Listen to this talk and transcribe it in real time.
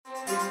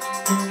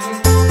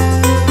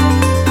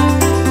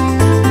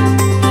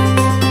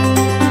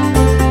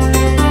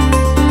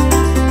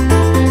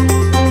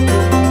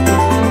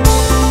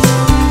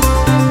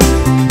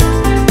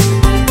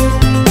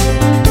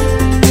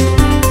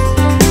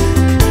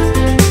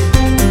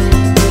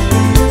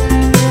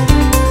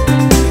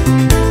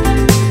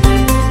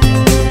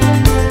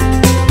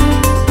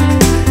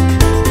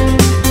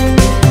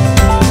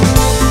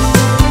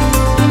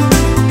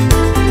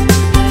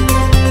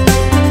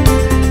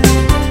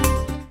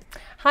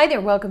Hi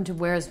there, welcome to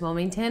Where's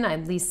Wilmington.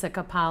 I'm Lisa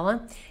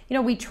Capalla. You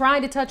know, we try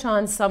to touch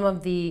on some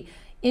of the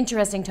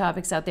interesting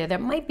topics out there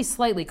that might be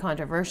slightly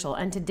controversial,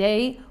 and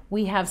today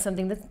we have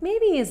something that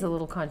maybe is a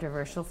little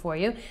controversial for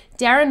you.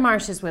 Darren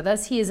Marsh is with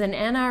us. He is an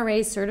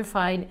NRA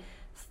certified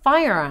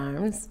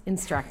firearms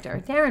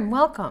instructor. Darren,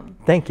 welcome.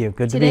 Thank you.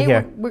 Good to be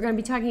here. Today we're going to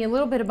be talking a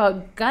little bit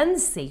about gun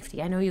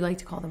safety. I know you like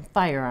to call them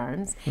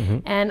firearms,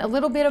 and a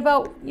little bit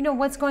about, you know,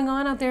 what's going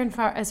on out there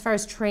as far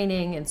as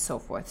training and so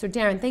forth. So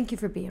Darren, thank you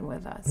for being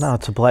with us. No,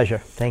 it's a pleasure.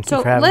 Thank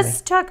you for having me.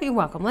 You're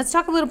welcome. Let's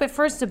talk a little bit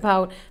first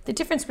about the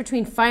difference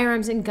between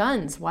firearms and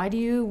guns. Why do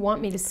you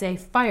want me to say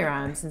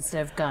firearms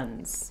instead of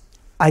guns?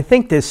 I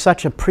think there's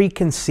such a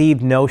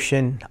preconceived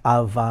notion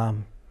of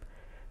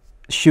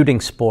shooting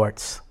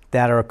sports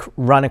that are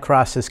run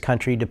across this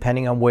country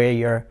depending on where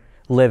you're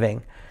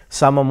living.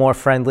 Some are more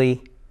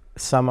friendly,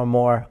 some are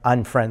more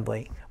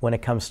unfriendly when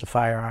it comes to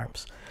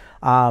firearms.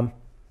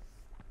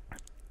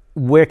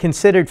 We're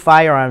considered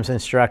firearms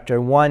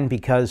instructor, one,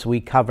 because we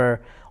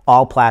cover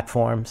all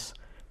platforms,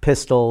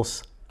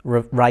 pistols,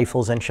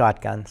 rifles, and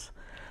shotguns.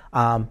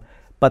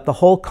 But the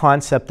whole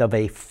concept of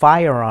a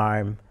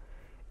firearm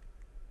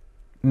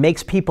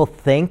makes people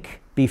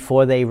think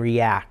before they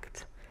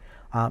react.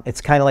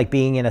 It's kind of like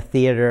being in a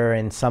theater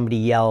and somebody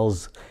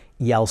yells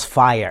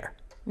fire.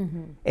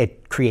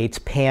 It creates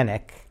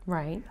panic,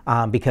 right?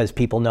 Because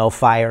people know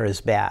fire is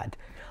bad.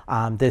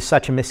 There's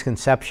such a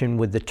misconception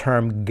with the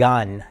term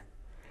gun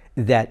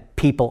that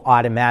people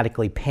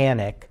automatically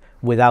panic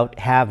without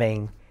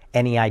having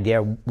any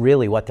idea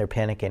really what they're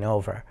panicking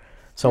over.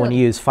 So when you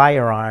use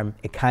firearm,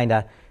 it kind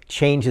of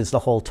changes the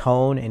whole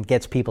tone and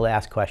gets people to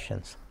ask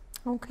questions.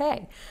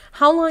 Okay.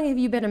 How long have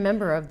you been a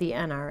member of the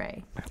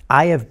NRA?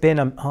 I have been,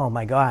 oh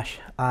my gosh,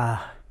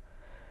 to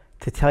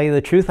tell you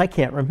the truth, I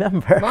can't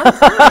remember. Long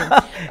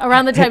time.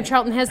 Around the time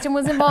Charlton Heston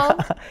was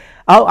involved?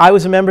 Oh, I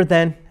was a member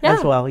then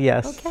as well,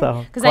 yes. Okay.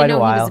 So because I know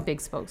he was a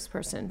big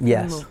spokesperson for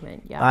the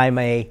movement. Yeah. I'm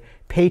a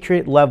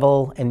Patriot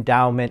Level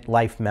Endowment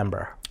Life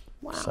member.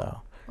 Wow. So.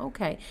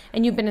 Okay.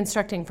 And you've been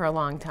instructing for a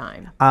long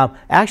time.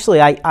 Actually,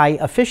 I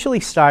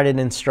officially started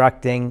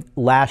instructing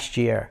last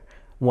year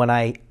when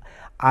I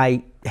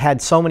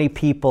had so many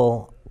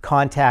people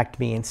contact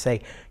me and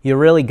say, you're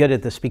really good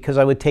at this, because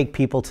I would take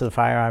people to the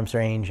firearms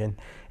range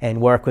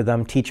and work with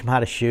them, teach them how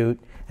to shoot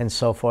and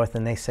so forth.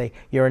 And they say,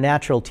 you're a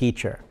natural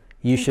teacher.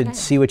 You should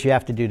see what you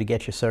have to do to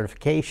get your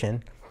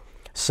certification.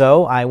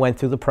 So I went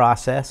through the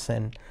process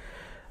and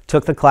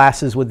took the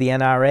classes with the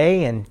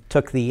NRA and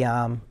took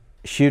the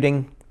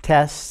shooting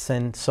tests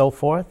and so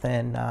forth.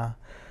 And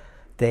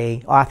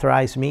they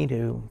authorized me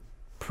to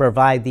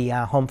provide the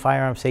home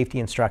firearm safety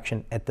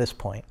instruction at this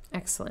point.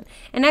 Excellent.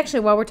 And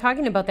actually, while we're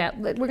talking about that,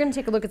 we're going to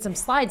take a look at some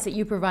slides that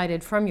you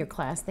provided from your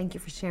class. Thank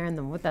you for sharing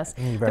them with us.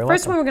 You're very the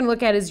first welcome. one we're going to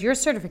look at is your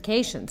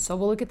certification. So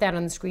we'll look at that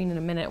on the screen in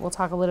a minute. We'll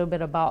talk a little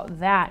bit about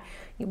that,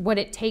 what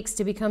it takes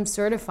to become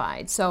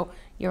certified. So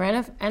you're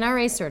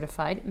NRA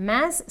certified,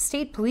 Mass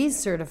State Police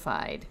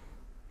certified.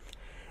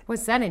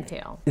 What's that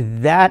entail?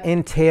 That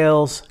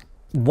entails,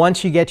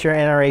 once you get your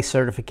NRA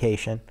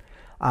certification,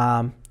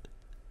 I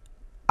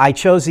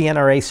chose the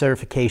NRA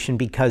certification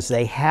because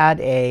they had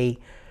a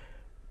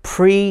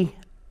pre-approved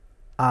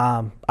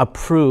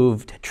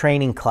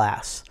training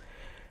class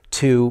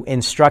to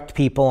instruct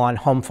people on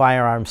home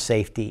firearm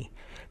safety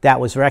that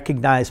was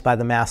recognized by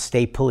the Mass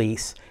State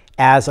Police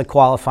as a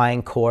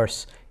qualifying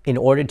course in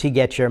order to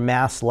get your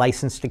Mass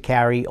license to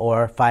carry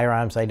or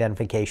firearms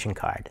identification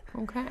card.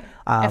 Okay.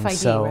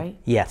 FID, right?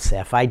 Yes,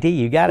 FID,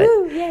 you got it.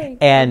 Woo, yay.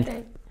 And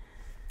okay.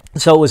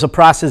 So it was a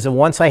process of,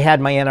 once I had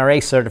my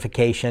NRA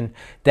certification,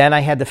 then I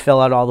had to fill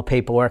out all the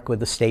paperwork with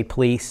the state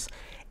police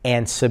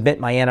and submit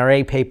my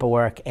NRA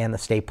paperwork and the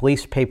state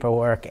police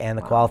paperwork and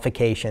the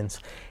qualifications.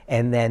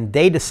 And then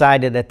they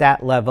decided at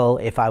that level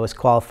if I was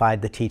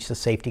qualified to teach the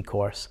safety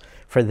course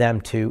for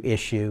them to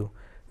issue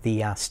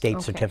the state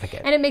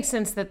certificate. And it makes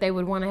sense that they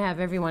would want to have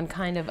everyone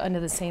kind of under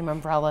the same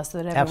umbrella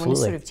so that everyone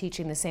is sort of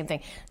teaching the same thing.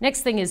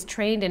 Next thing is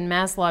trained in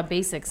mass law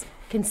basics,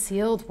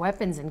 concealed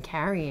weapons and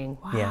carrying.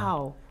 Wow.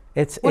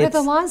 Yeah. What are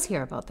the laws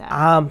here about that?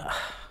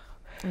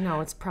 I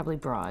know it's probably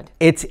broad.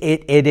 It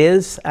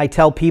is. I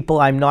tell people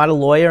I'm not a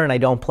lawyer and I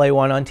don't play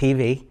one on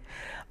TV.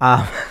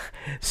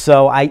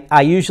 So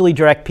I usually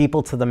direct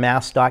people to the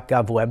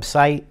mass.gov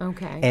website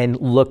and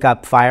look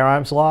up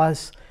firearms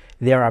laws.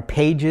 There are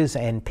pages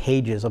and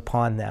pages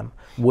upon them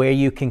where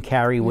you can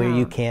carry, where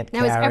you can't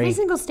carry. Now, is every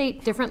single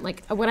state different?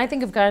 Like when I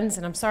think of guns,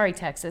 and I'm sorry,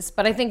 Texas,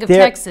 but I think of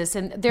Texas,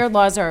 and their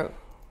laws are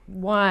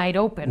wide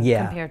open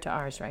Yeah. compared to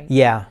ours, right?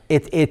 Yeah,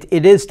 it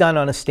is done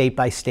on a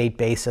state-by-state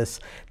basis.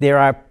 There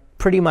are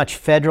pretty much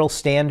federal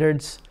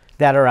standards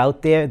that are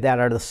out there that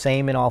are the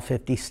same in all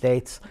 50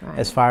 states Right.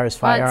 as far as But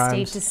firearms.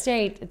 state to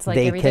state, it's like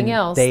They everything can,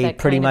 else. they that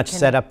pretty kind of much can-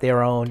 set up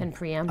their can own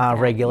preempt that,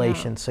 yeah.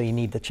 regulations, so you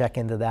need to check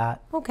into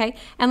that. Okay,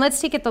 and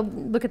let's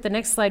look at the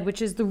next slide,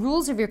 which is the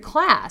rules of your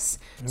class.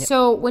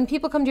 So when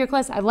people come to your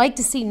class, I like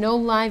to see no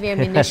live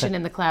ammunition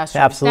in the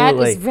classroom.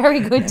 Absolutely. That is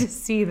very good to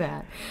see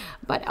that.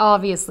 But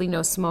obviously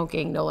no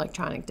smoking, no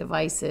electronic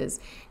devices,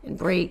 and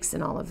breaks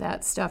and all of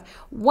that stuff.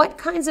 What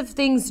kinds of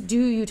things do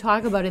you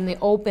talk about in the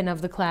open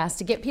of the class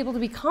to get people to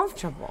be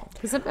comfortable?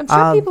 Because I'm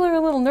sure people are a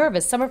little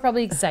nervous. Some are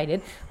probably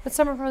excited, but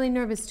some are probably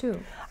nervous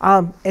too.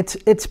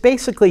 It's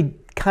basically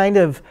kind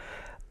of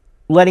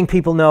letting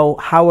people know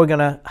how we're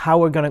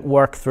gonna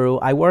work through.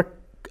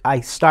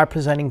 I start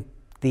presenting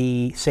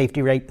the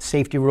safety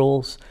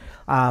rules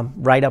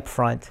right up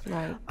front,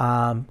 Right.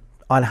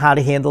 On how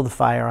to handle the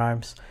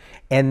firearms,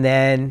 and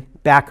then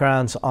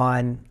backgrounds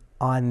on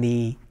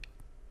the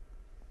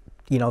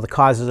the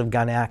causes of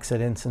gun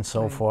accidents and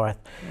so forth,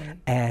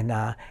 and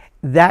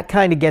that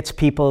kind of gets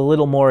people a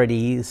little more at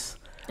ease.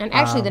 And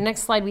actually, the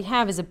next slide we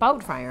have is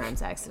about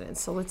firearms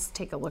accidents. So let's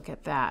take a look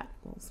at that.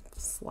 We'll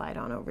slide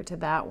on over to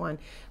that one.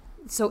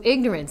 So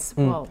ignorance,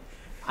 well,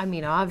 I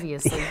mean,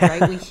 obviously,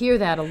 right? We hear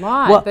that a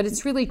lot, Well, but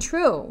it's really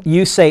true.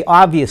 You say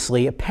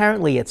obviously,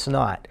 apparently it's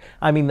not.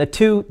 I mean, the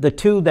two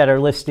that are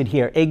listed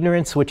here,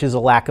 ignorance, which is a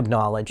lack of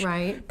knowledge.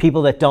 Right.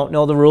 People that don't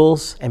know the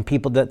rules and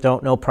people that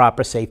don't know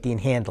proper safety and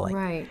handling.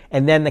 Right.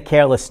 And then the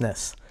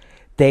carelessness.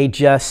 They're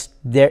just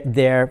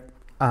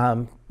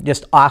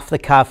off the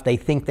cuff. They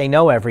think they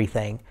know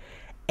everything,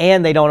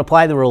 and they don't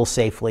apply the rules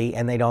safely,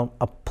 and they don't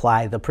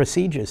apply the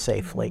procedures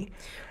safely.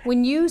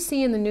 When you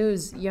see in the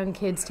news young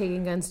kids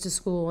taking guns to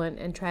school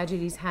and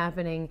tragedies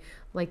happening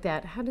like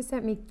that, how does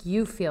that make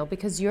you feel?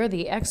 Because you're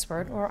the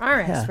expert, or our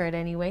expert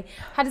anyway.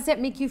 How does that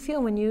make you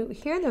feel when you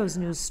hear those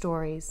news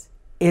stories?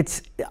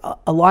 It's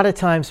a lot of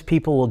times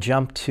people will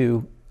jump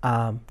to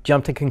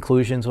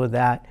conclusions with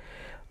that.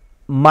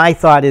 My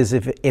thought is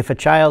if a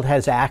child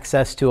has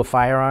access to a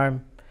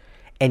firearm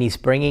and he's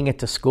bringing it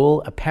to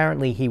school,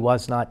 apparently he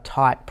was not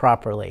taught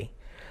properly,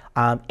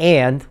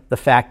 and the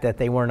fact that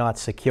they were not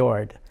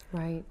secured.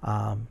 Right.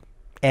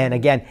 And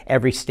again,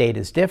 every state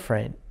is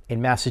different.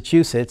 In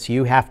Massachusetts,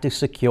 you have to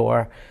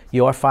secure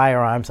your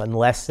firearms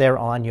unless they're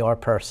on your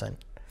person.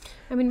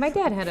 I mean, my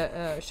dad had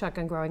a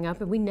shotgun growing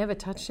up, and we never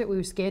touched it. We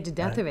were scared to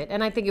death of it.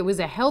 And I think it was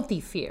a healthy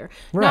fear.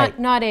 Right.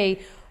 Not a,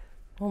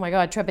 oh my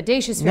God,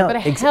 trepidatious fear, No, but a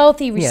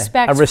healthy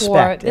respect a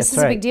respect, for, this that's is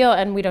a right. big deal,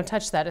 and we don't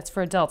touch that. It's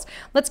for adults.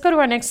 Let's go to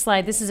our next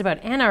slide. This is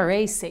about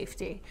NRA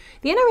safety.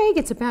 The NRA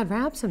gets a bad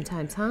rap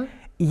sometimes, huh?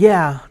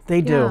 Yeah,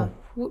 they do. Yeah.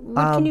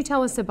 What can you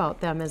tell us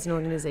about them as an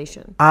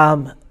organization?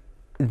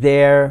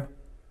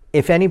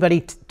 If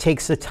anybody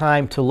takes the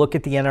time to look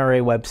at the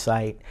NRA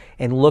website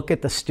and look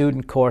at the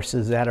student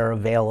courses that are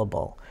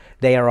available,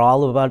 they are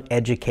all about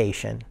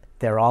education.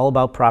 They're all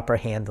about proper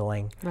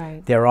handling.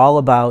 Right. They're all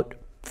about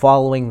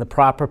following the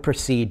proper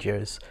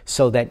procedures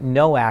so that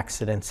no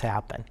accidents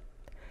happen.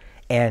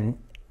 And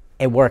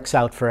it works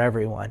out for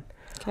everyone.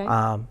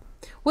 Okay.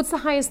 What's the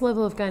highest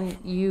level of gun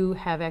you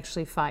have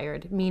actually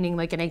fired? Meaning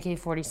like an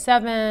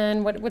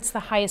AK-47? What's the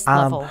highest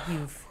level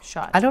you've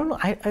shot? I don't know.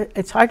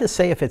 It's hard to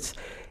say if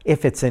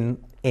it's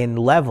in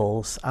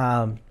levels.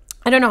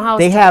 I don't know how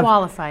they else to have-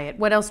 qualify it.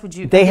 What else would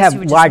you? They I guess have you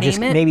would just largest,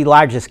 name it? maybe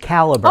largest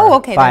caliber. Oh,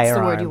 okay, that's the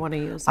word firearm. you want to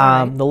use.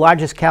 All right. The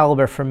largest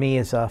caliber for me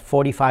is a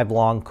 .45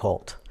 long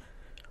Colt.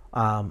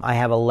 I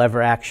have a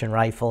lever action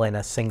rifle and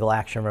a single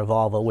action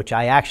revolver, which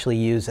I actually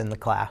use in the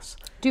class.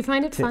 Do you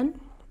find it fun?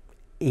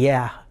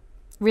 Yeah,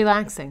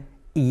 Relaxing?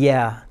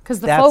 yeah. Because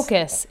the That's-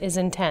 focus is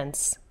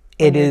intense.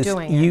 When It you're is.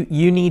 doing it.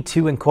 You need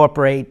to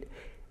incorporate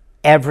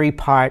every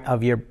part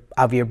of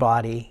your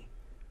body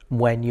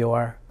when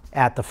you're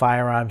at the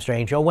firearms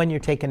range or when you're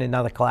taking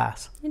another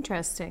class.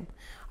 Interesting.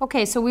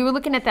 Okay, so we were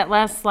looking at that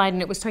last slide,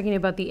 and it was talking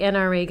about the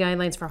NRA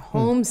guidelines for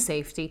home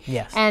safety.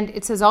 Yes. And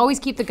it says always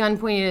keep the gun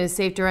pointed in a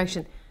safe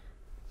direction.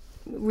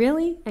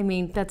 Really? I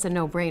mean, that's a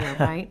no-brainer,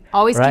 right?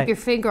 Always keep Right. your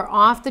finger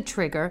off the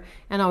trigger,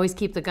 and always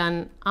keep the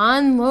gun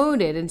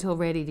unloaded until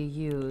ready to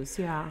use.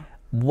 Yeah.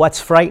 What's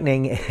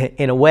frightening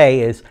in a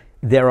way is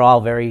they're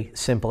all very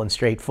simple and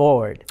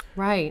straightforward.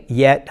 Right.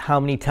 Yet, how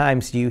many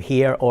times do you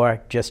hear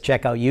or just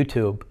check out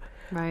YouTube?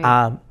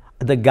 Right.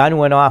 The gun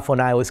went off when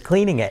I was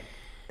cleaning it.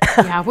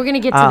 Yeah, we're going to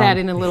get to that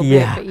in a little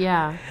yeah. bit, but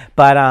yeah.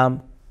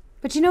 But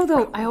But you know,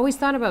 though, I always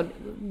thought about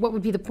what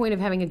would be the point of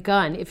having a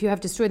gun if you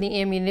have to store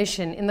the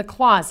ammunition in the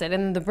closet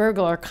and then the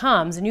burglar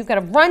comes and you've got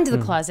to run to the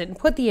closet and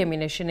put the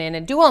ammunition in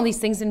and do all these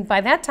things. And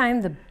by that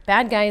time, the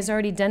bad guy has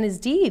already done his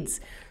deeds.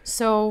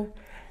 So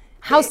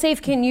how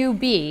safe can you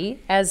be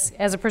as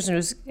a person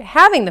who's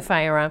having the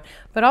firearm,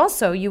 but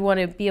also you want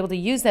to be able to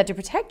use that to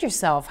protect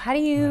yourself? How do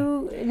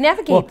you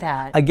navigate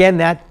that? again,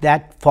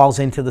 that falls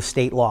into the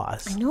state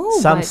laws. I know,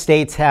 Some but-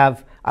 states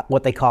have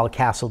what they call a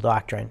castle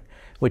doctrine,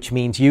 which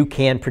means you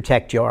can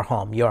protect your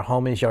home. Your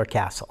home is your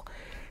castle.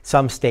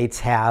 Some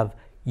states have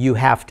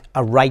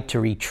a right to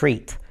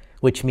retreat.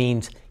 which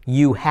means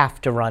you have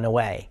to run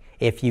away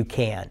if you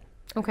can.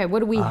 Okay, what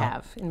do we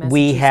have in Massachusetts?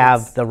 We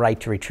have the right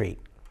to retreat.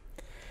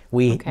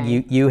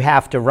 You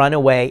have to run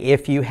away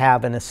if you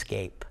have an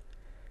escape.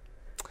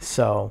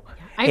 So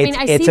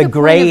it's a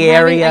gray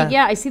area.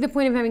 I see the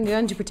point of having a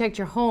gun to protect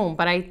your home,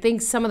 but I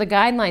think some of the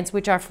guidelines,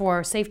 which are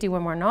for safety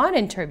when we're not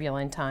in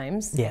turbulent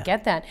times, I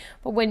get that.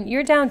 But when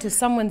you're down to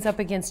someone's up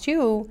against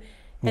you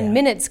and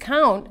minutes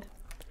count,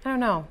 I don't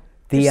know.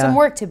 There's some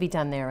work to be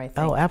done there, I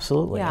think. Oh,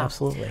 absolutely,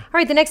 absolutely. All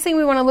right, the next thing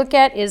we want to look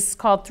at is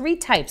called 3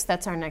 types.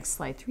 That's our next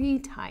slide. 3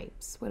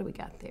 types. What do we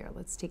got there?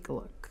 Let's take a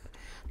look.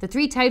 The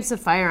 3 types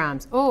of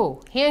firearms.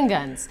 Oh,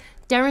 handguns.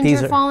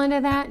 Derringer fall into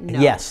that? No.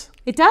 Yes.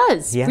 It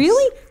does? Yes.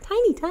 Really?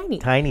 Tiny.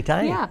 Tiny.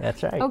 Yeah.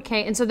 That's right.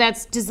 Okay, and so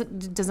that's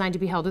designed to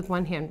be held with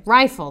one hand.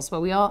 Rifles,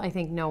 well, we all, I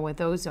think, know what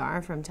those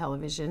are from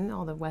television,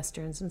 all the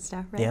westerns and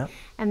stuff, right? Yeah.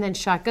 And then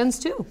shotguns,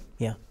 too.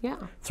 Yeah. Yeah.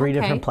 3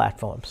 different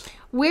platforms.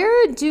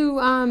 Where do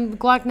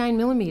Glock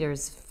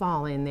 9mm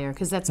fall in there?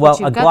 Because that's what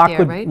you've got Glock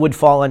there, right? would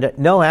fall under.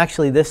 No,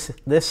 actually, this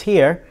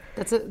here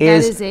that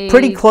is a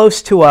pretty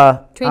close to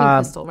a training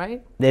pistol,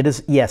 right? It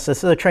is. Yes,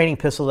 this is a training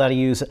pistol that I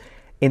use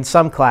in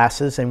some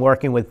classes and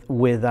working with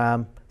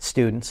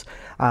students.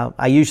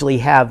 I usually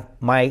have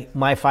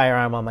my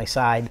firearm on my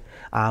side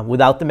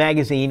without the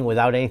magazine,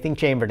 without anything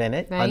chambered in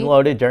it,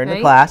 unloaded during the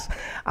class,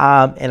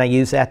 and I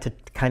use that to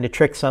kind of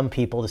trick some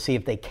people to see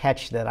if they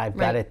catch that I've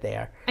got it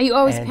there. Are you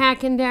always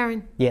packing,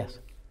 Darren? Yes.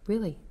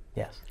 Really?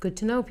 Yes. Good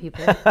to know,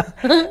 people.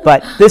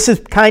 But this is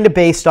kind of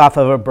based off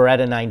of a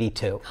Beretta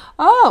 92.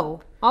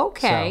 Oh,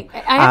 okay. So,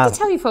 I have to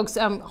tell you, folks,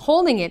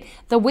 holding it,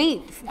 the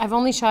weight, I've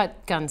only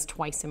shot guns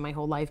twice in my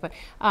whole life, but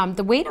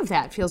the weight of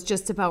that feels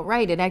just about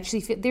right. It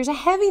actually, there's a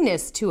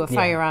heaviness to a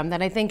firearm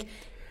that I think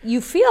you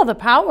feel the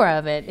power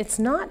of it. It's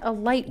not a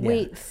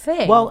lightweight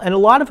thing. Well, and a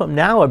lot of them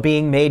now are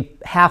being made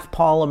half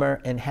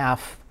polymer and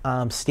half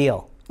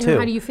steel, too. And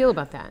how do you feel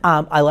about that?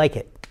 I like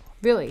it.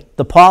 Really?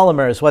 The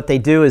polymers, what they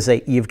do is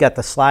you've got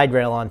the slide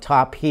rail on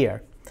top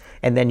here,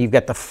 and then you've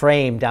got the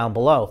frame down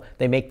below.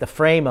 They make the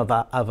frame of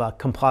a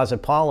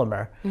composite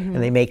polymer, and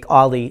they make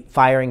all the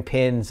firing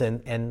pins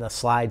and the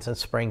slides and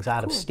springs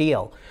out of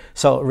steel.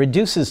 So it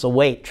reduces the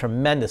weight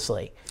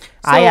tremendously.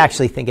 I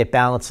actually think it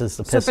balances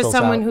the pistols out. So for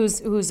someone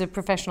who's a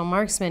professional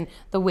marksman,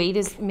 the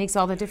weight makes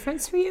all the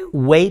difference for you?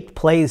 Weight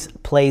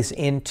plays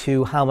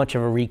into how much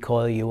of a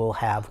recoil you will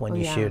have when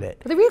you shoot it.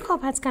 But the recoil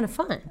pad's kind of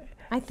fun,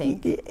 I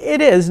think.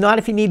 It is, not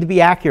if you need to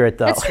be accurate,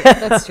 though. That's true.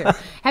 That's true.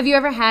 Have you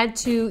ever had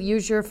to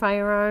use your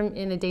firearm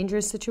in a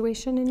dangerous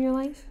situation in your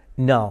life?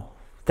 No,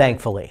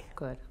 thankfully.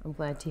 Good. I'm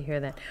glad to hear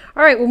that.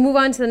 All right, we'll move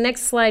on to the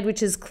next slide,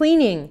 which is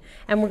cleaning.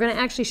 And we're going to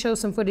actually show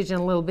some footage in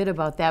a little bit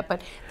about that.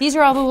 But these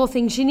are all the little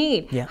things you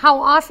need. Yeah.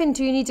 How often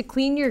do you need to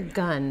clean your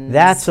guns?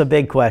 That's a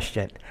big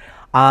question.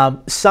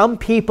 Some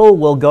people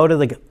will go to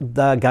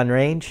the gun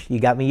range.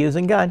 You got me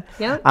using gun.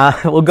 Yeah.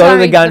 We'll go to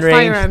the gun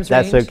range. Firearms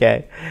That's range.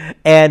 Okay.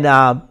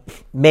 And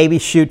maybe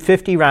shoot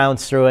 50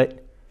 rounds through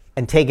it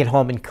and take it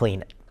home and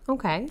clean it.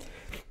 Okay.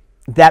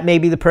 That may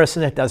be the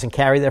person that doesn't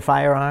carry their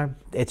firearm.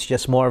 It's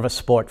just more of a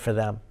sport for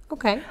them.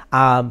 Okay.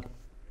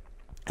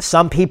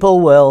 Some people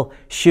will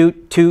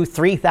shoot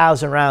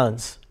 2,000-3,000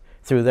 rounds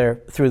through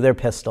their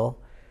pistol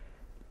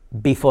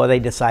before they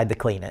decide to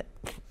clean it.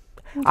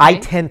 Okay. I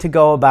tend to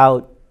go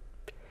about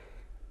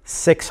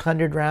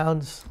 600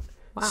 rounds.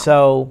 Wow.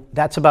 So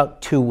that's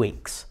about 2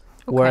 weeks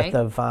worth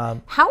of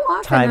How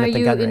often time are at the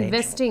you gun range.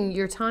 investing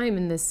your time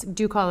in this?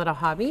 Do you call it a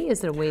hobby?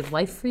 Is it a way of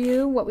life for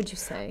you? What would you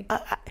say?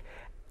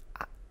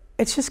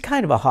 It's just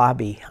kind of a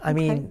hobby. I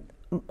mean,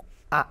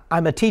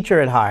 I'm a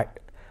teacher at heart.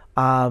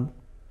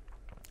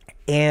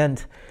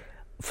 And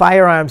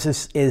firearms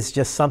is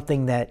just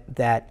something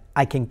that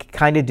I can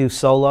kind of do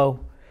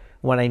solo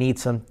when I need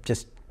some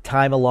just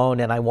time alone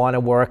and I want to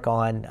work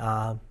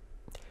on,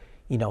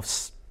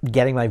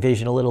 getting my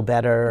vision a little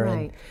better. Right.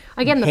 And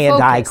again, the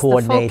hand-eye focus,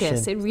 coordination.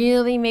 It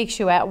really makes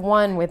you at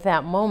one with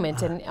that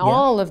moment. And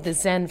all of the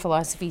Zen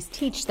philosophies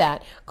teach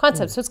that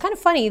concept. So it's kind of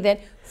funny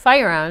that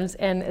firearms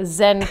and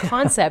Zen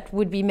concept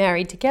would be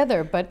married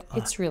together, but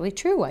it's really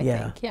true, I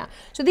think. Yeah.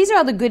 So these are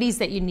all the goodies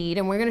that you need,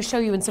 and we're going to show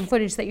you in some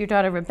footage that your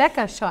daughter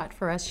Rebecca shot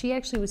for us. She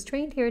actually was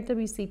trained here at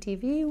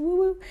WCTV.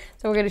 Woo-woo.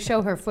 So we're going to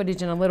show her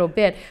footage in a little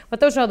bit, but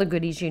those are all the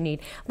goodies you need.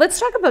 Let's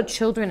talk about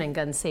children and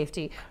gun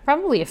safety.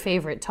 Probably a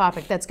favorite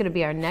topic. That's going to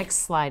be our next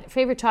slide. A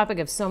favorite topic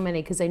of so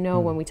many, because I know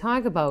when we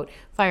talk about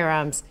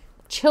firearms,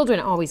 children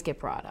always get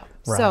brought up.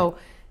 Right. So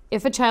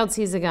if a child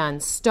sees a gun,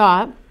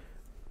 stop.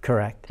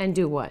 Correct. And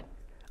do what?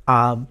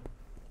 Well,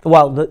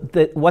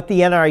 what the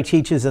NRA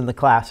teaches in the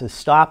class is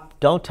stop,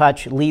 don't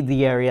touch, leave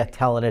the area,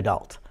 tell an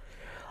adult.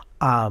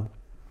 A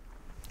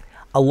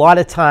lot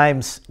of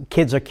times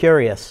kids are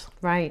curious.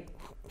 Right.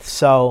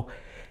 So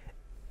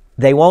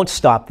they won't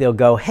stop. They'll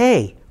go,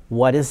 hey,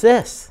 what is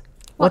this?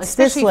 Well, What's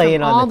this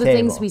laying on the table?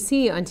 all the things we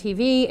see on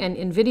TV and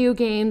in video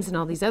games and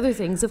all these other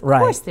things, of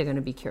course they're going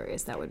to be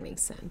curious. That would make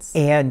sense.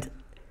 And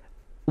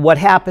what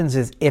happens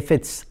is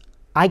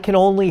I can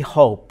only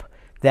hope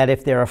that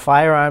if there are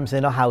firearms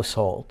in a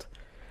household,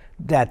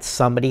 that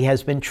somebody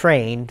has been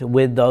trained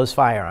with those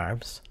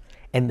firearms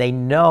and they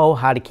know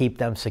how to keep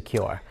them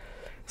secure.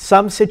 Some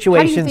How do you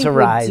situations think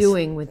arise. we're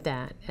doing with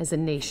that as a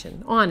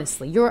nation?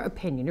 Honestly, your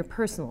opinion, your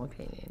personal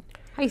opinion.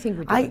 How do you think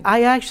we're doing?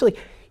 I actually,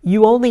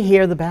 you only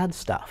hear the bad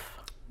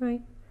stuff.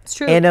 Right. It's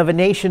true. And of a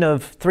nation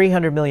of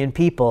 300 million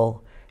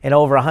people and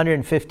over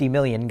 150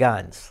 million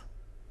guns,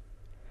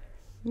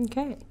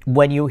 okay.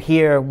 when you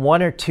hear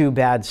one or two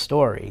bad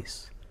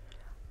stories,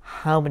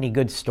 how many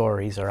good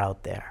stories are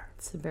out there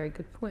That's a very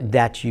good point.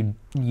 that you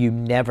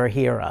never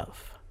hear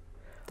of?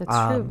 That's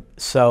true.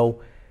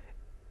 So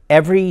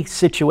every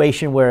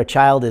situation where a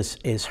child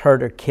is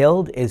hurt or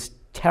killed is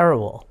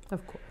terrible.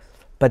 Of course.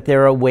 But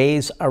there are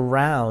ways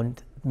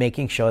around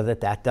making sure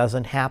that that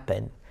doesn't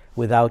happen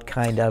without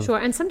kind of Sure,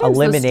 and sometimes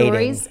eliminating.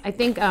 those stories, I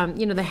think,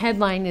 the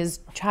headline is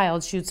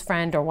child shoots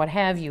friend or what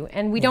have you,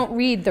 and we don't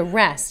read the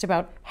rest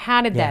about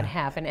how did that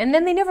happen. And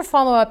then they never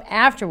follow up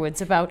afterwards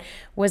about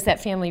was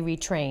that family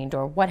retrained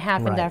or what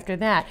happened Right. after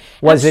that.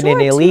 And Was I'm it an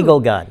sure, illegal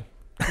too, gun?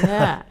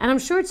 Yeah, and I'm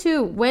sure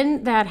too,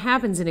 when that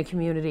happens in a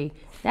community,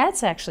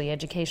 that's actually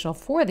educational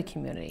for the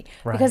community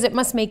because it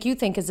must make you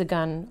think as a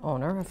gun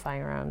owner, a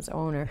firearms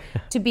owner,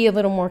 to be a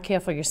little more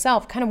careful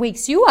yourself. Kind of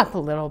wakes you up a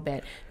little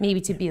bit, maybe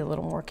to be a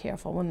little more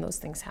careful when those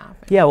things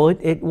happen. Yeah, well,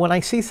 when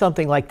I see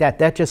something like that,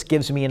 that just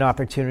gives me an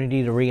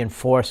opportunity to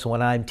reinforce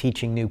when I'm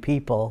teaching new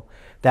people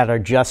that are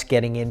just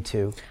getting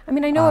into. I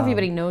mean, I know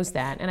everybody knows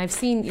that, and I've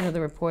seen the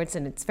reports,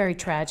 and it's very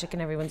tragic,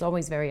 and everyone's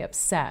always very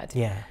upset.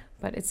 Yeah.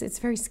 But it's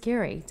very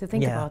scary to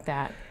think Yeah. about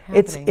that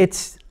happening.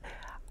 It's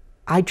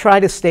I try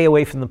to stay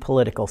away from the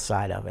political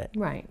side of it.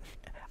 right.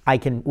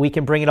 We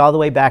can bring it all the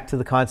way back to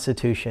the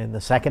Constitution,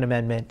 the Second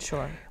Amendment.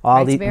 Sure.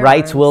 All Rights the of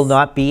rights will arms.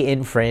 not be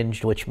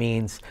infringed, which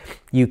means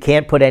you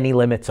can't put any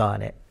limits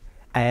on it.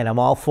 And I'm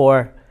all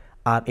for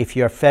if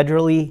you're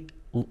federally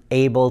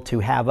able to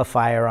have a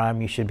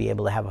firearm, you should be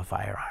able to have a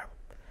firearm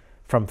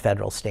from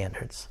federal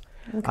standards.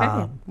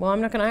 Okay. Well, I'm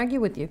not going to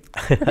argue with you.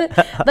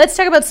 Let's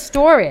talk about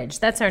storage.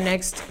 That's our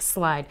next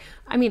slide.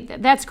 I mean,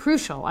 that's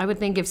crucial. I would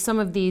think if some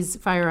of these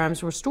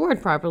firearms were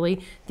stored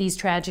properly, these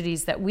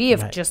tragedies that we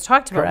have just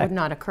talked about Correct. would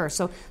not occur.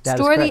 So That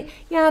is store correct.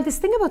 this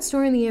thing about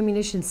storing the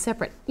ammunition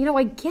separate.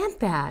 I get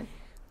that,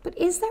 but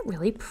is that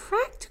really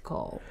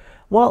practical?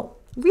 Well,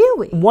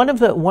 Really? one of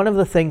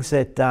the things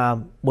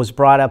that was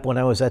brought up when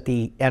I was at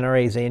the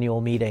NRA's annual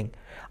meeting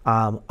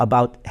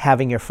about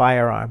having your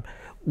firearm,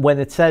 when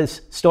it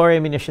says store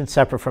ammunition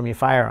separate from your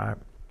firearm,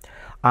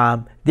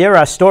 there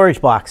are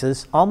storage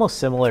boxes almost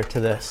similar to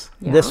this.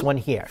 Yeah. This one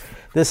here.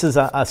 This is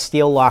a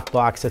steel lock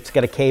box. It's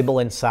got a cable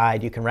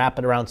inside. You can wrap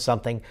it around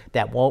something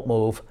that won't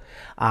move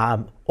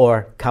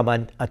or come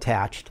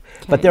unattached.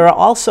 But Okay. there are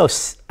also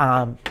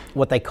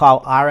what they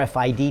call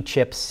RFID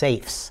chip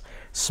safes.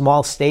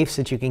 Small safes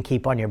that you can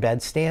keep on your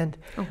bedstand,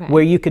 Okay.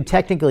 where you could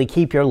technically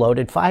keep your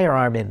loaded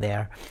firearm in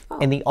there.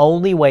 And the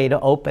only way to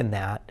open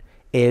that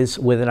is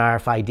with an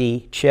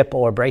RFID chip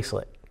or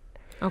bracelet.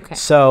 Okay.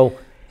 So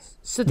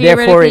So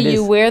therefore, theoretically, it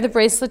you is- wear the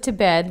bracelet to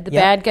bed, the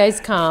Yep. bad guys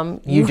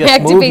come, you just move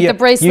activate your- the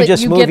bracelet, you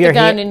just you move get the your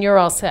gun, hand- and you're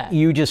all set.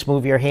 you just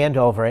move your hand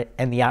over it,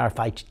 and the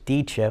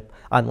RFID chip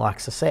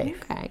unlocks the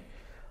safe. Okay.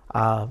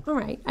 All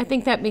right. I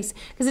think that makes,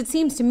 because it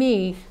seems to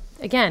me,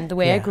 again, the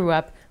way I Yeah. grew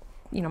up,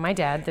 my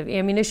dad, the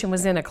ammunition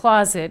was in a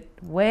closet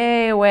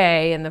way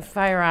away, and the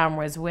firearm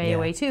was way Yeah.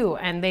 away too.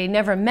 And they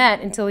never met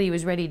until he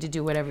was ready to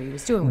do whatever he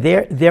was doing with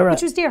There, it, there are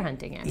which was deer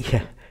hunting, actually.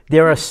 Yeah,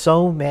 there are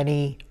so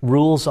many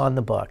rules on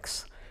the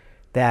books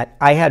that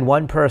I had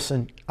one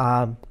person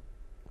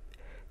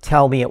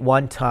tell me at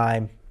one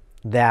time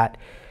that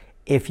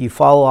if you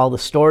follow all the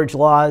storage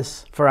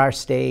laws for our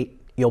state,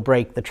 you'll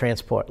break the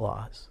transport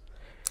laws.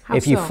 How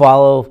if you so?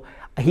 follow,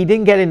 he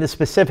didn't get into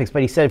specifics,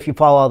 but he said if you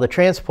follow all the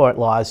transport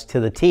laws to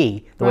the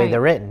T, the way Right.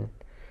 they're written,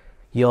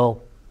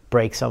 you'll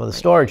break some of the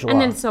storage laws.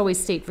 And then it's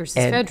always state versus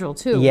And- federal,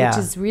 too, yeah. which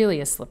is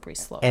really a slippery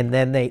slope. And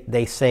then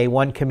they say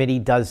one committee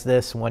does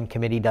this, one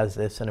committee does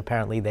this, and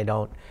apparently they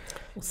don't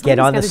get Somebody's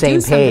on the gotta same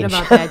do something page.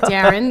 about that,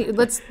 Darren.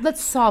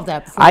 Let's solve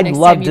that before I'd next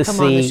love time you to come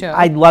on the see. show.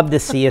 I'd love to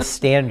see a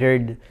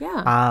standard,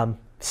 Yeah.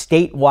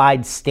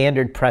 statewide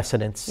standard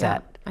precedent Yeah,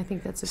 set, I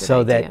think that's a good so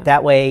idea.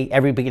 that way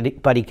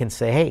everybody can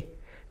say, hey,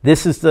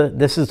 this is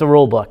the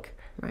rule book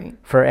Right.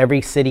 for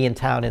every city and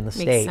town in the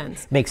state.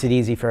 sense. Makes it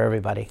easy for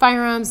everybody.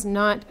 Firearms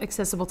not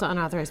accessible to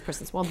unauthorized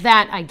persons. Well,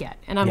 that I get,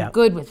 and I'm Yeah.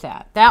 good with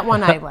that. That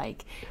one I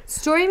like.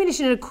 Store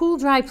ammunition in a cool,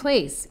 dry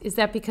place. Is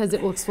that because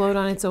it will explode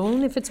on its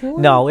own if it's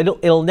warm? No,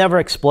 it'll never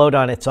explode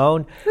on its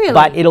own, Really?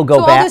 but it'll go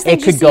so all bad. those It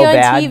things could you see go on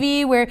bad.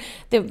 TV where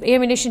the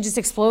ammunition just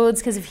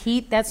explodes because of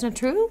heat. That's not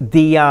true.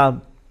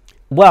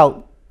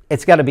 Well,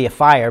 it's got to be a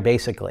fire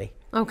basically.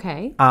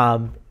 Okay.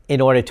 In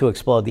order to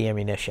explode the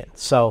ammunition.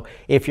 So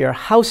if your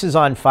house is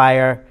on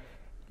fire,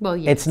 Well,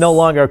 yes. it's no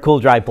longer a cool,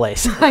 dry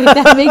place. Right,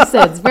 that makes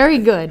sense. Very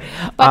good.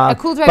 But a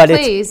cool, dry but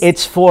place.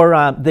 it's for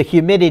the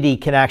humidity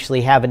can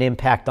actually have an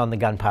impact on the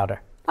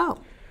gunpowder. Oh,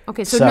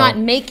 okay. So, So- not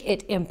make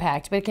it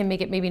impact, but it can make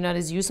it maybe not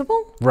as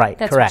usable? Right,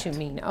 That's correct. what you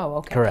mean. Oh,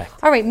 okay. Correct.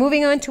 All right,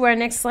 moving on to our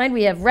next slide,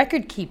 we have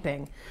record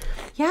keeping.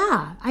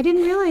 Yeah, I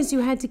didn't realize you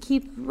had to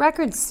keep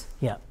records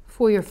Yeah.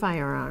 for your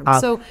firearm.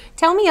 So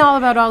tell me all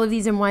about all of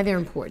these and why they're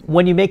important.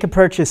 When you make a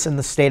purchase in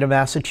the state of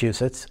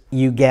Massachusetts,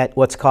 you get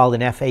what's called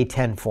an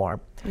FA-10 form.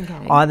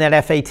 Okay. On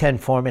that FA-10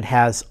 form, it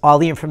has all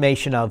the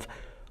information of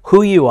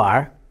who you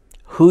are,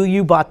 who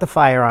you bought the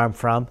firearm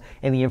from,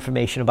 and the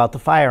information about the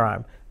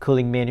firearm,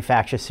 including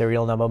manufacturer,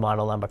 serial number,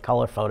 model number,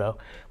 color photo.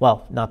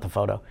 Well, not the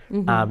photo,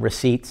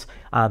 receipts.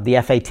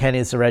 The FA-10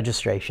 is the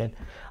registration.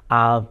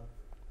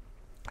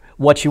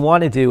 What you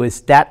want to do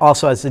is that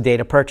also has the date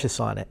of purchase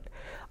on it.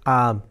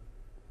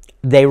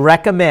 They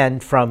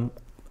recommend, from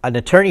an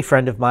attorney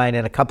friend of mine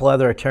and a couple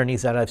other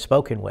attorneys that I've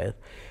spoken with,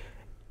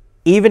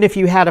 even if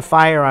you had a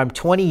firearm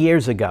 20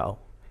 years ago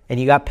and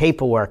you got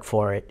paperwork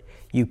for it,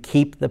 you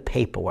keep the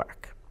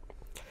paperwork.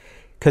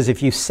 Because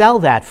if you sell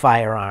that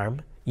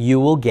firearm,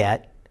 you will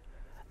get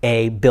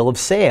a bill of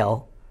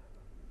sale,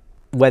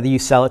 whether you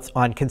sell it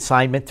on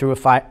consignment through an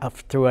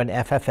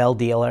FFL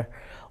dealer,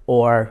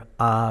 or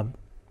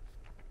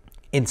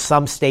in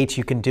some states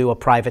you can do a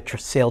private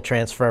sale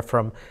transfer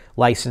from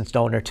licensed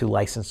owner to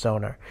licensed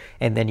owner,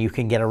 and then you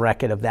can get a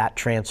record of that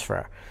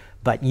transfer.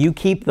 But you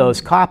keep those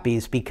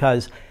copies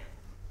because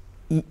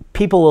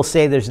people will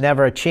say there's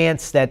never a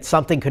chance that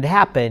something could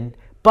happen,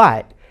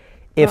 but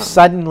if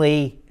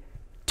suddenly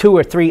 2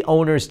 or 3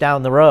 owners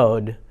down the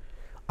road,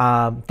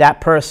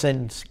 that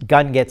person's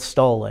gun gets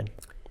stolen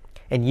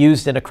and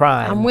used in a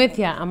crime. I'm with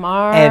you. I'm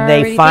already and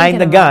they find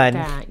the thinking gun.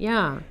 about that.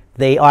 Yeah.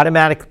 They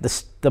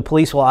the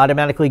police will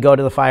automatically go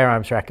to the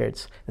firearms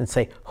records and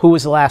say, who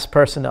was the last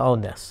person to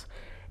own this?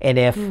 And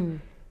if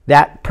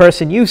that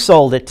person you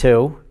sold it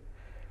to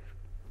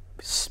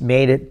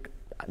made it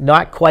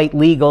not quite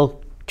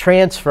legal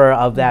transfer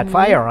of that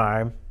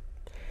firearm,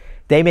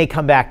 they may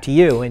come back to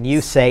you and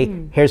you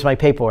say, here's my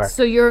paperwork.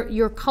 So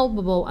you're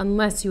culpable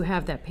unless you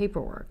have that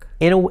paperwork.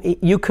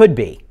 You could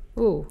be.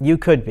 Ooh. You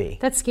could be.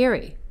 That's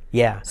scary.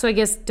 Yeah. So I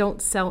guess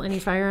don't sell any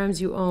firearms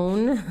you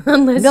own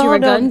unless No, you're a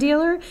no. gun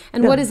dealer.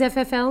 And what is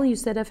FFL? You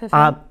said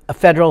FFL? A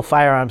federal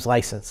firearms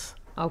license.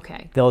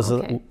 Okay. Those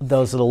okay.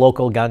 are the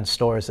local gun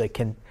stores that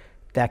can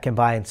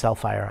buy and sell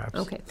firearms.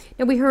 Okay.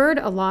 Now, we heard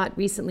a lot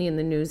recently in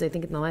the news, I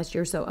think in the last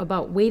year or so,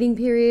 about waiting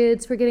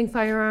periods for getting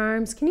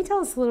firearms. Can you tell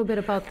us a little bit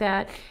about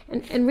that?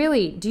 And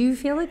really, do you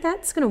feel like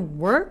that's going to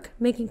work,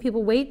 making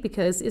people wait?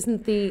 Because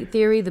isn't the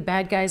theory the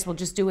bad guys will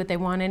just do what they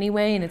want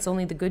anyway, and it's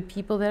only the good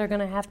people that are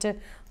going to have to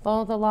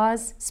follow the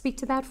laws? Speak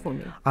to that for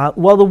me.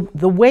 Well,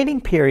 the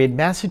waiting period,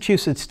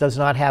 Massachusetts does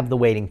not have the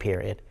waiting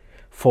period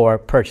for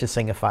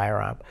purchasing a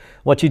firearm.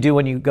 What you do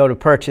when you go to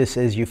purchase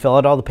is you fill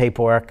out all the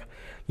paperwork.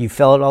 You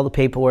fill out all the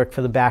paperwork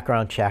for the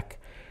background check.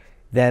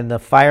 Then the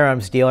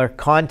firearms dealer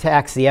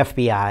contacts the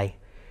FBI,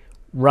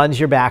 runs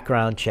your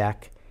background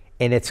check,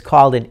 and it's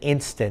called an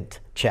instant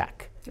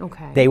check.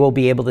 Okay. They will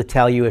be able to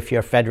tell you if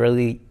you're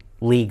federally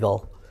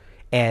legal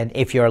and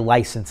if your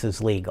license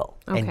is legal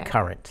and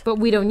current. But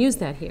we don't use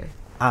that here.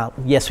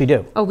 Yes, we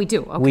do. Oh, we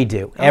do? Okay. We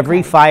do. Okay.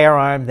 Every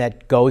firearm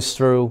that goes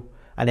through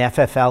an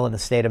FFL in the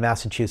state of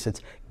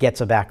Massachusetts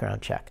gets a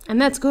background check. And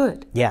that's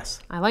good. Yes.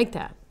 I like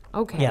that.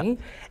 Okay. Yeah.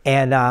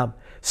 And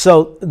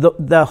so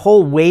the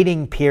whole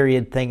waiting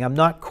period thing, I'm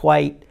not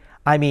quite,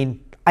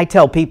 I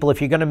tell people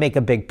if you're going to make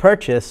a big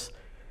purchase,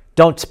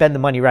 don't spend the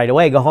money right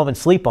away. Go home and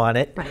sleep on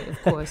it. Right, of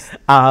course.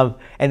 And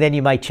then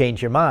you might change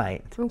your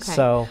mind. Okay.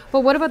 So, but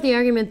what about the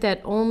argument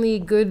that only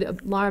good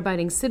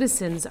law-abiding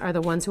citizens are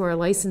the ones who are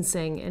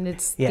licensing, and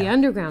it's the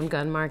underground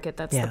gun market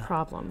that's the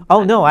problem?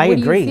 Oh no, I agree.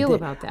 What do you feel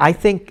about that? I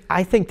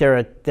think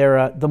there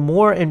are the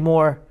more and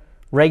more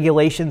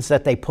regulations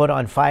that they put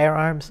on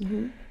firearms.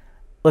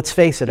 Let's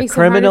face it, Makes a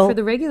criminal it harder for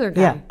the regular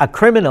guy. Yeah, a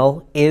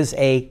criminal is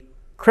a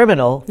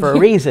criminal for a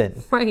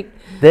reason. Right.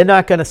 They're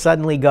not going to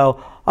suddenly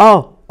go,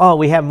 oh,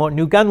 we have more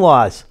new gun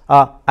laws.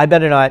 I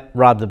better not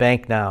rob the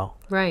bank now.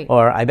 Right.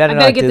 Or I better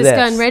not get do this this.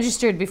 gun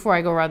registered before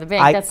I go rob the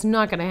bank. That's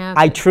not going to happen.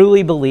 I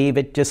truly believe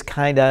it just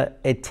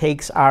it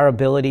takes our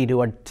ability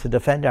to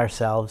defend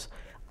ourselves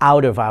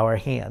out of our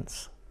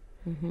hands.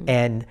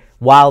 And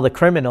while the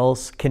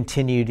criminals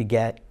continue to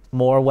get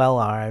more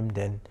well-armed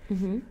and,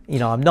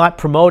 I'm not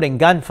promoting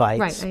gunfights.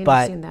 Right, I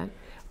but understand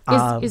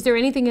that. Is there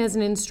anything as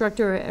an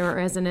instructor or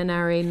as an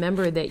NRA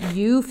member that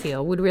you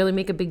feel would really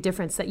make a big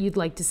difference that you'd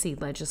like to see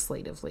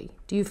legislatively?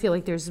 Do you feel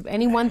like there's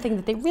any one thing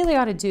that they really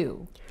ought to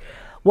do?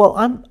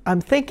 Well,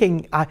 I'm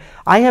thinking,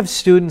 I have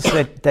students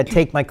that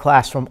take my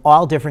class from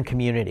all different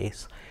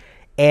communities,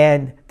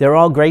 and they're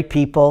all great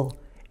people,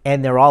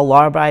 and they're all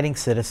law-abiding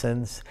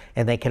citizens,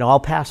 and they can all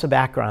pass a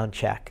background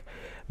check.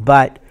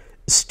 But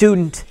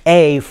student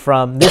A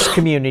from this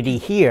community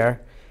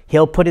here,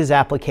 he'll put his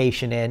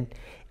application in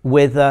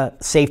with a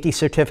safety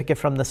certificate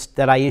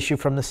that I issue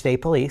from the state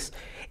police,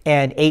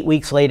 and 8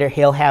 weeks later,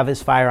 he'll have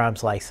his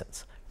firearms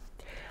license.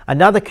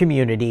 Another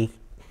community,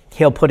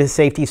 he'll put his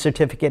safety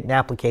certificate and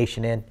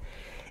application in,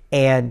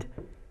 and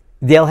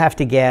they'll have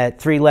to get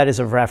 3 letters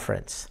of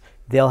reference.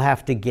 They'll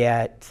have to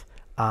get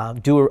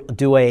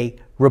do a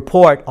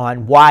report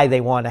on why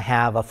they want to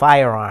have a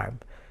firearm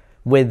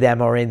with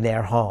them or in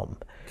their home.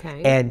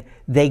 Okay. And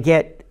they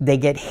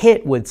get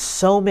hit with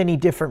so many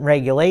different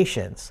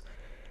regulations.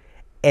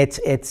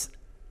 It's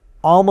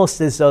almost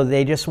as though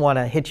they just want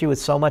to hit you with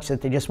so much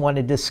that they just want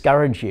to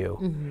discourage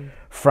you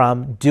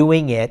from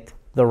doing it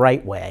the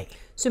right way.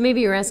 So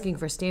maybe you're asking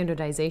for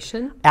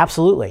standardization?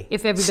 Absolutely.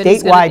 If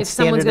everybody's statewide if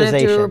someone's going to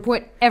have to do a standardization.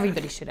 report,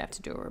 everybody should have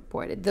to do a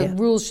report. The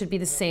rules should be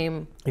the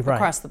same Right.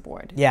 across the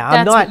board. Yeah,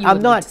 That's what you I'm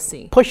would like not to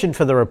see. pushing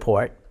for the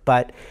report,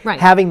 but Right.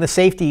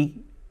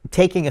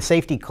 taking a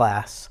safety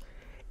class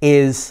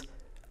is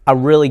a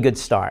really good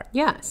start.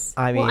 Yes.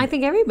 I well, mean- I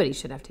think everybody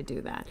should have to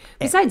do that.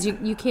 Besides,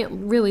 you can't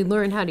really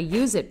learn how to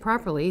use it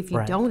properly if you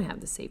Right. don't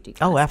have the safety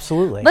class. Oh,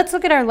 absolutely. Let's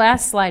look at our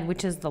last slide,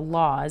 which is the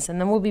laws,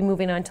 and then we'll be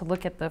moving on to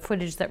look at the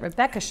footage that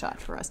Rebecca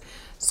shot for us.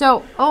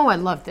 So, I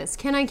love this.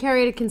 Can I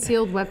carry a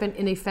concealed weapon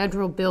in a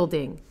federal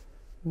building?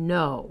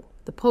 No.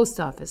 The post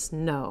office?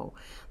 No.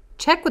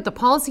 Check with the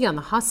policy on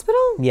the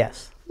hospital?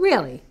 Yes.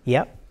 Really?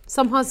 Yep.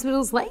 Some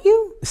hospitals let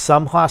you?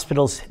 Some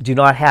hospitals do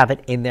not have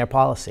it in their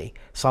policy.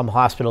 Some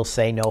hospitals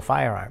say no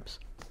firearms.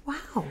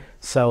 Wow.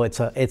 So it's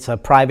a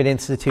private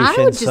institution. I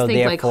would just so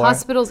think like therefore,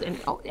 hospitals and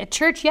at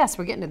church, yes,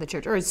 we're getting to the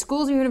church. Or at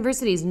schools or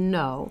universities,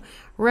 no.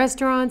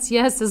 Restaurants,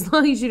 yes, as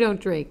long as you don't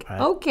drink.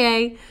 Right.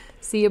 Okay.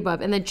 See above.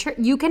 And then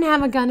you can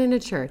have a gun in a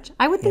church.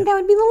 I would think that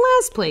would be the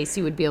last place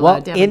you would be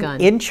allowed to have a gun.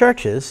 in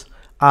churches,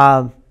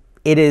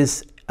 it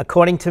is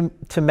according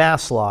to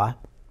mass law,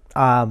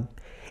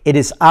 it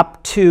is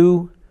up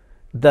to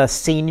the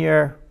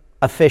senior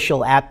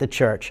official at the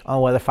church on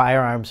whether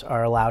firearms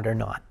are allowed or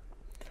not.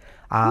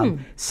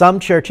 Some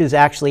churches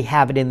actually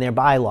have it in their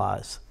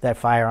bylaws that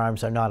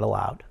firearms are not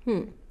allowed.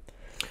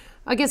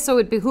 I guess so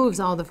it behooves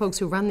all the folks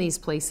who run these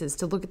places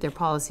to look at their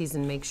policies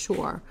and make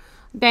sure.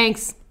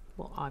 Banks,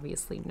 well,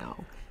 obviously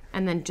no.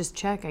 And then just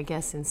check, I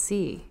guess, and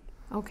see.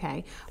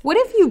 Okay. What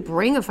if you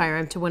bring a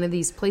firearm to one of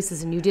these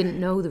places and you didn't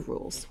know the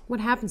rules? What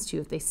happens to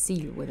you if they see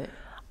you with it?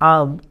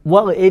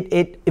 Well,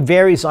 it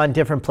varies on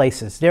different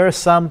places. There are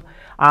some,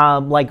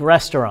 like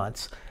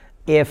restaurants.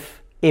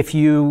 If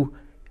you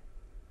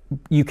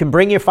can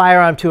bring your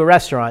firearm to a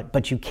restaurant,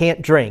 but you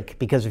can't drink,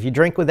 because if you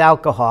drink with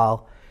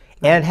alcohol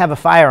and have a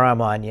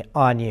firearm on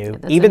you,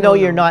 that's even a though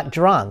you're no-no. not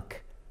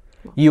drunk,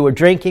 you were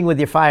drinking with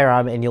your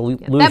firearm and you'll lose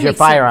That your makes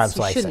firearms sense.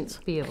 You license.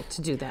 shouldn't be able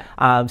to do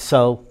that.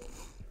 So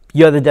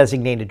you're the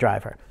designated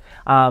driver.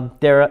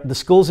 There are the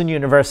schools and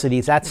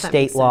universities, that's That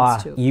state makes law.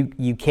 sense, too.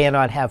 You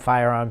cannot have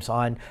firearms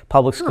on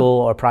public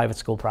school or private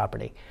school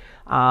property.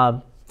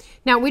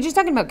 Now, we're just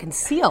talking about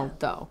concealed,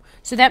 though.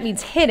 So that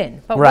means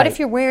hidden. But what Right. if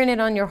you're wearing it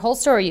on your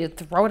holster or you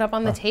throw it up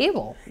on the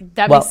table?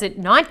 That Well, makes it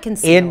not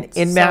concealed.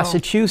 In So-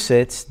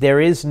 Massachusetts,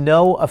 there is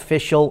no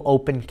official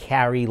open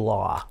carry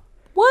law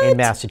What? in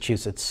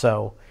Massachusetts.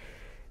 So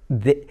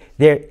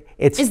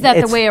it's Is that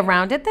it's- the way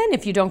around it then?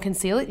 If you don't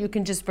conceal it, you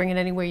can just bring it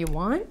anywhere you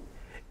want?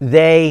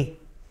 They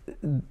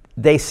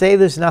say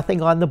there's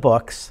nothing on the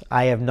books.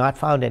 I have not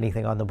found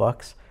anything on the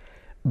books,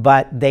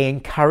 but they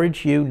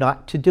encourage you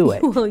not to do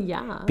it Well,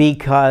 yeah.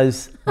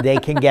 because they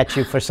can get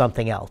you for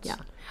something else. Yeah.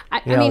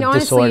 I You mean, know,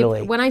 honestly,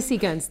 disorderly. when I see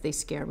guns, they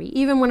scare me.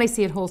 Even when I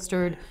see it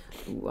holstered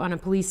on a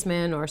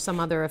policeman or some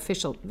other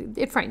official,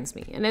 it frightens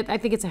me. And I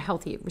think it's a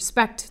healthy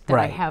respect that I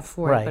Right, have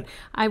for right. it. But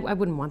I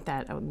wouldn't want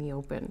that out in the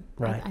open.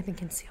 Right. I think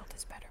concealed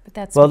is better. But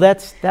that's Well,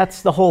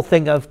 that's the whole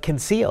thing of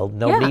concealed.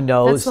 Nobody Yeah,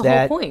 knows that's the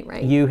that whole point,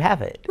 right? you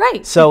have it.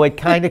 Right. So it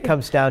kind of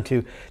comes down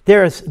to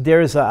there's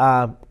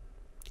a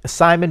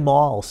Simon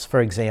Malls,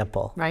 for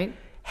example, right.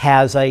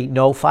 has a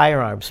no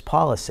firearms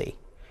policy,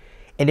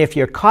 and if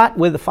you're caught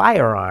with a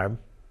firearm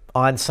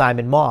on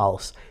Simon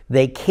Malls,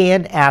 they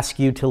can ask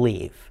you to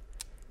leave.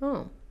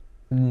 Oh.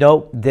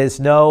 No, there's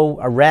no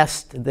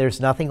arrest.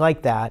 There's nothing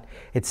like that.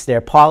 It's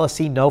their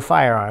policy, no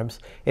firearms.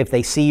 If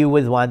they see you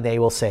with one, they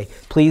will say,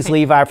 please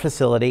leave our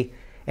facility,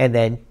 and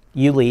then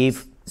you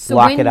leave, So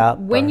lock it up.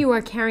 when or- you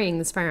are carrying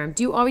this firearm,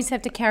 do you always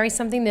have to carry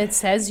something that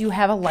says you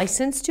have a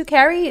license to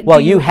carry? well,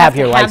 Do you have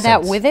your to license.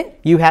 have that with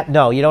it?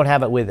 No, you don't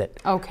have it with it.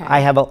 Okay.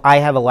 I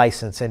have a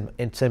license, and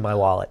it's in my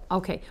wallet.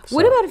 Okay.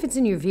 What So- about if it's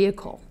in your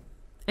vehicle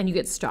and you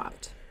get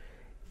stopped?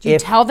 Do you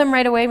If- tell them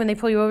right away when they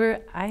pull you over,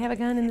 I have a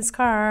gun in this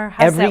car?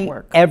 How does that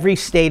work? Every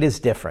state is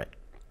different.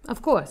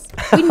 Of course.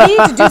 We need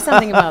to do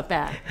something about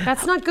that.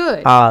 That's not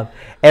good.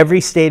 Every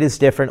state is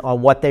different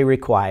on what they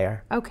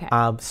require. Okay.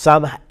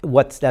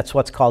 That's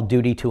what's called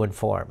duty to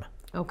inform.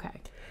 Okay.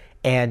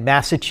 And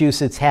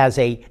Massachusetts has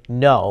a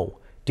no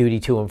duty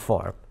to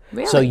inform.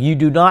 Really? So you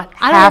do not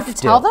have I don't have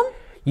to tell them?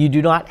 You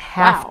do not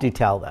have Wow. to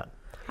tell them.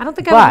 I don't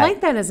think I But would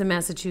like that as a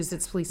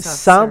Massachusetts police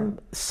officer.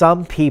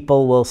 Some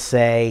people will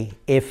say,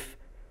 if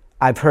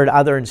I've heard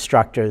other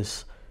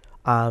instructors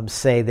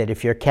say that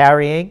if you're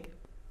carrying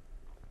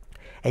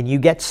and you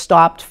get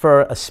stopped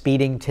for a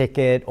speeding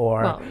ticket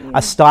or Well, a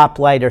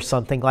stoplight or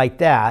something like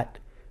that,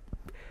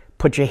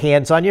 put your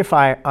hands on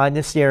on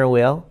the steering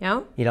wheel.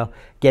 Yeah. You know,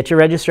 get your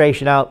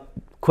registration out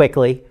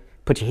quickly.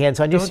 Put your hands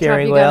on your Don't drop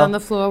steering your wheel. gun on the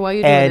floor while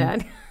you do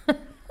and that.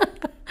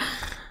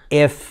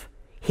 if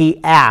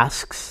he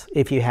asks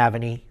if you have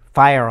any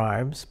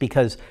firearms,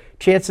 because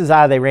chances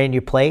are they ran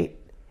your plate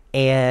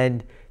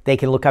and they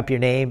can look up your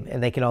name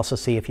and they can also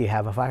see if you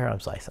have a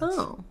firearms license.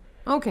 Oh.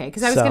 Okay,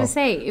 because I was going to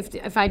say,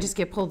 if I just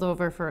get pulled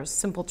over for a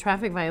simple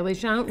traffic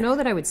violation, I don't know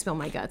that I would spill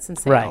my guts and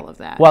say all of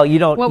that. Well, you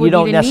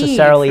don't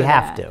necessarily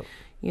have to.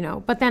 You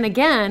know, but then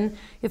again,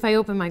 if I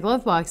open my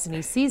glove box and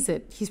he sees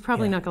it, he's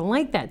probably not going to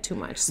like that too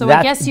much. So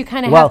I guess you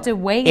kind of have to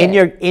weigh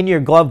it. In your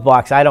glove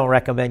box, I don't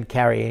recommend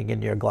carrying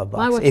in your glove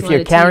box. Well, if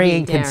you're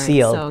carrying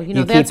concealed, so, you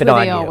that's keep it where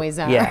on they you. always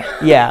are.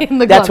 Yeah,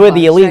 that's where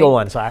the illegal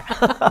ones are.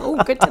 Oh,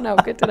 good to know,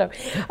 good to know.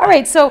 All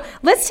right, so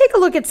let's take a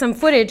look at some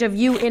footage of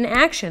you in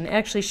action,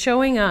 actually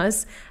showing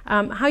us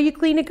how you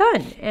clean a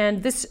gun.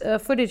 And this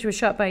footage was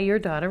shot by your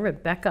daughter,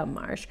 Rebecca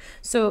Marsh.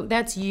 So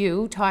that's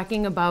you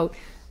talking about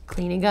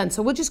cleaning guns.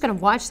 So we're just going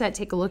to watch that,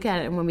 take a look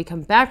at it, and when we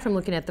come back from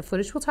looking at the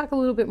footage, we'll talk a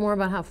little bit more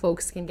about how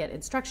folks can get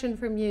instruction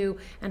from you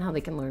and how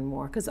they can learn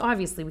more, because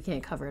obviously we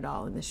can't cover it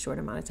all in this short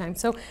amount of time.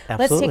 So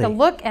let's take a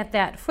look at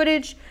that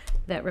footage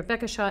that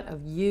Rebecca shot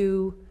of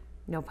you,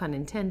 no pun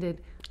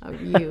intended,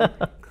 of you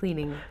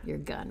cleaning your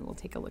gun. We'll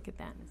take a look at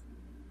that.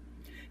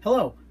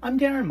 Hello, I'm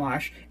Darren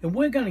Marsh, and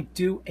we're going to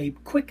do a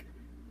quick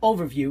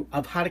overview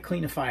of how to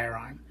clean a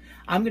firearm.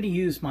 I'm going to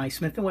use my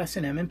Smith &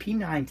 Wesson M&P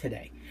 9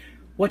 today.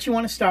 What you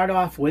want to start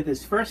off with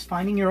is first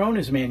finding your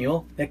owner's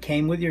manual that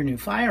came with your new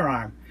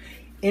firearm.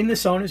 In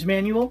this owner's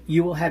manual,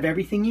 you will have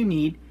everything you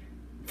need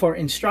for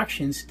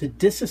instructions to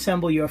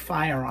disassemble your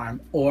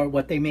firearm, or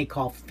what they may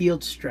call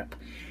field strip.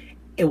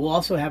 It will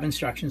also have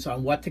instructions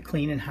on what to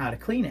clean and how to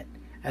clean it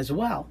as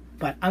well,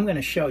 but I'm going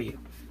to show you.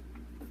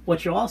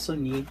 What you also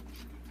need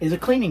is a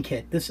cleaning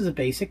kit. This is a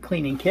basic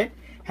cleaning kit.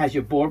 Has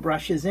your bore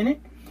brushes in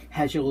it,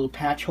 has your little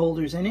patch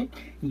holders in it,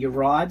 your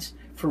rods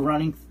for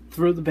running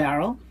through the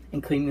barrel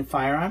and cleaning the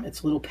firearm.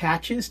 It's little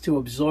patches to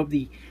absorb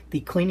the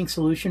cleaning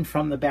solution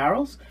from the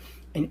barrels,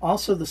 and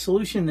also the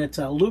solution that's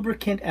a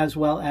lubricant as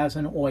well as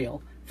an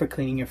oil for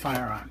cleaning your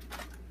firearm.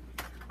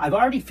 I've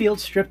already field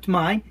stripped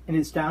mine, and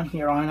it's down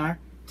here on our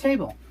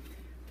table.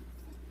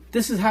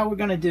 This is how we're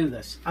going to do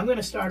this. I'm going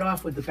to start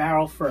off with the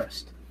barrel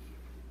first.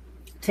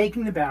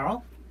 Taking the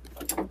barrel,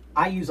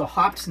 I use a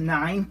Hops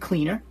 9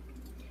 cleaner,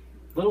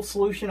 little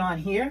solution on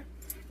here,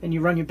 and you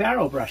run your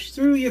barrel brush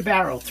through your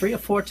barrel 3 or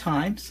 4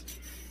 times,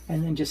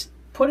 and then just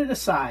put it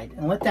aside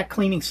and let that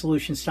cleaning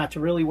solution start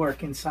to really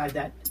work inside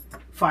that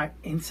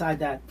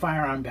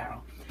firearm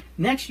barrel.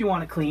 Next you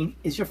want to clean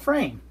is your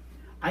frame.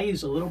 I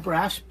use a little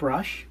brass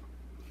brush,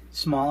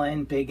 small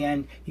end, big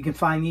end. You can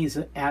find these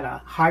at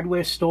a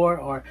hardware store,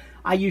 or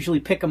I usually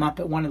pick them up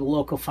at one of the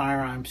local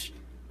firearms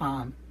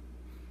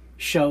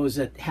shows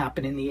that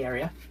happen in the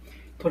area.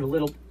 Put a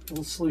little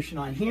solution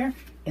on here,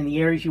 and the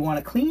areas you want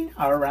to clean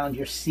are around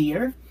your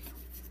sear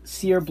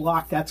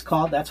block, that's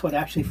what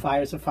actually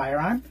fires a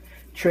firearm.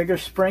 Trigger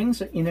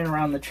springs are in and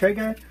around the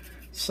trigger,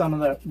 some of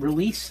the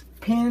release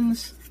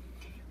pins.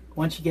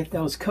 Once you get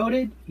those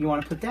coated, you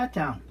want to put that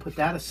down, put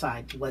that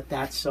aside, let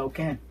that soak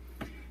in.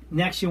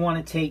 Next you want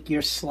to take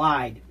your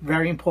slide,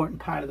 very important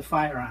part of the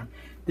firearm.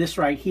 This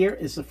right here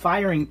is the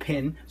firing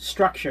pin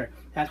structure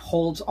that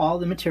holds all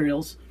the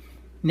materials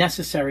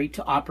necessary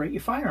to operate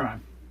your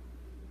firearm.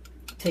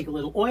 Take a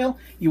little oil.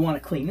 You want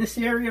to clean this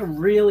area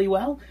really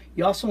well.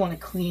 You also want to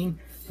clean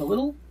the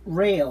little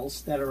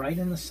rails that are right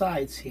in the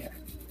sides here.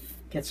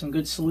 Get some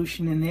good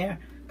solution in there,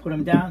 put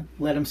them down,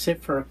 let them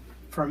sit for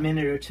a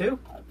minute or two.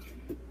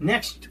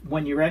 Next,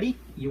 when you're ready,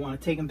 you want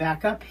to take them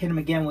back up, hit them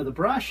again with a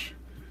brush,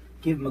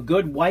 give them a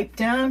good wipe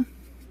down.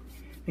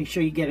 Make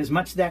sure you get as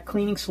much of that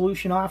cleaning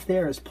solution off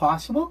there as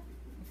possible.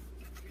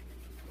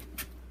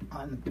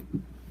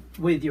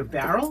 With your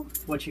barrel,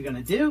 what you're going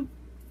to do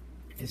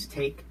is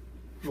take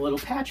the little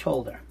patch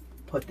holder,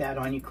 put that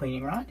on your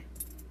cleaning rod,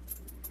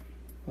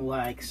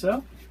 like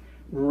so.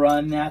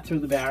 Run that through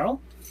the barrel,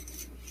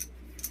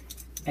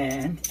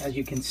 and as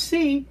you can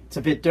see, it's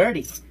a bit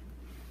dirty.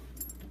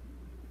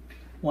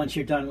 Once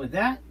you're done with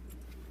that,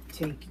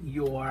 take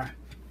your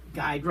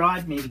guide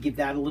rod, maybe give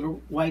that a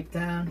little wipe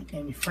down,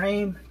 and your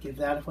frame, give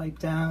that a wipe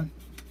down.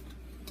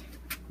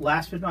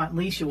 Last but not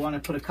least, you'll want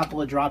to put a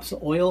couple of drops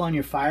of oil on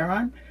your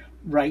firearm,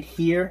 right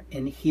here,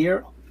 and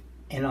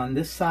on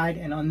this side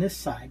and on this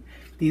side.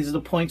 These are the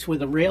points where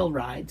the rail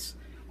rides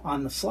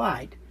on the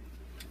slide.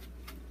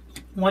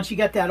 Once you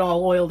get that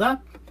all oiled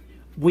up,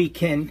 we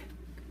can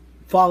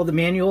follow the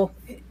manual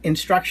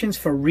instructions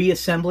for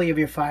reassembly of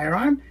your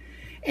firearm,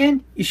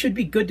 and you should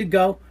be good to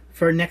go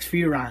for the next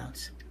few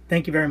rounds.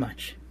 Thank you very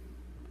much.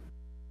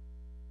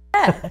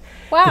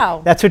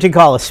 Wow. That's what you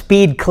call a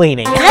speed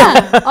cleaning.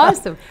 Yeah,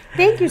 awesome.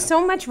 Thank you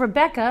so much,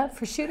 Rebecca,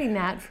 for shooting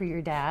that for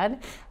your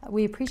dad.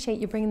 We appreciate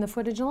you bringing the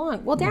footage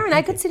along. Well, Darren,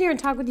 I could sit here and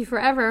talk with you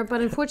forever,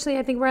 but unfortunately,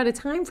 I think we're out of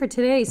time for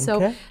today.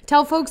 So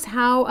tell folks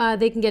how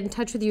they can get in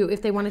touch with you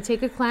if they want to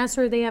take a class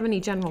or they have any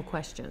general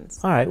questions.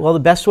 All right. Well, the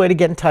best way to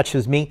get in touch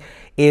with me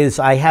is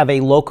I have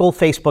a local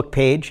Facebook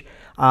page.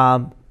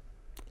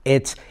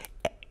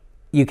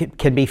 You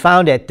can be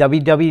found at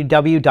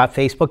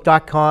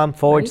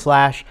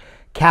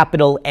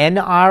www.facebook.com/capital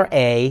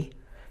NRA,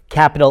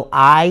 capital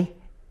I,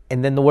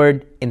 and then the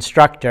word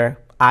instructor,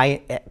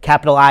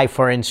 capital I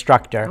for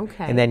instructor,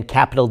 and then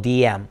capital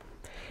DM.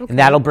 And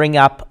that'll bring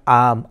up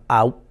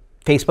a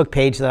Facebook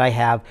page that I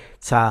have.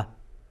 It's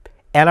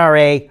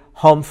NRA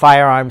Home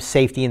Firearms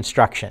Safety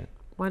Instruction.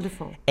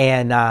 Wonderful.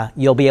 And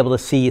you'll be able to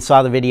see, you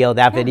saw the video,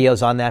 that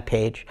video's on that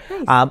page.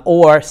 Nice.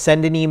 Or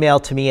send an email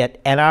to me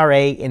at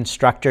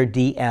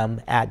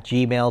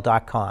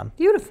nrainstructordm@gmail.com.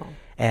 Beautiful.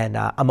 And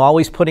I'm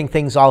always putting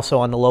things also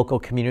on the local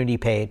community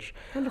page.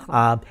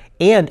 Wonderful.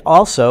 And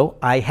also,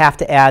 I have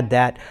to add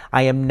that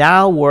I am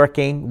now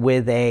working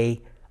with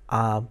a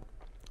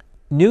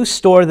new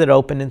store that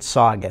opened in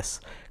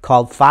Saugus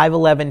called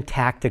 511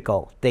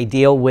 Tactical. They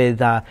deal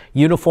with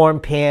uniform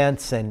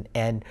pants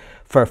and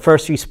for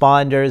first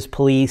responders,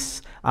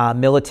 police,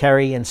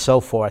 military, and so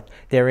forth.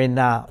 They're in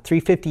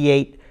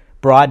 358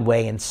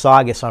 Broadway in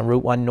Saugus on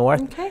Route 1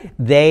 North. Okay.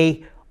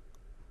 They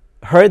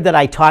heard that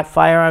I taught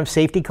firearm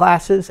safety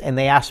classes, and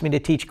they asked me to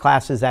teach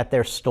classes at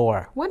their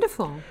store.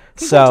 Wonderful.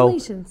 So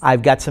Congratulations.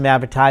 I've got some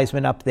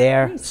advertisement up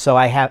there. Nice. So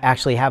I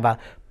actually have a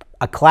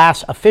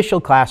official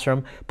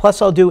classroom.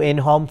 Plus I'll do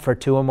in-home for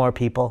 2 or more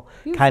people.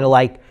 Kind of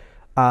like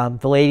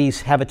the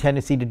ladies have a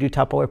tendency to do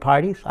Tupperware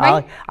parties.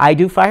 Right. I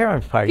do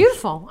firearms parties.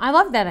 Beautiful. I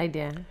love that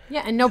idea.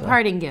 Yeah, and no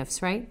parting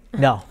gifts, right?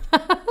 No.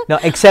 No,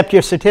 except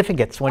your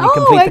certificates when you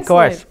complete the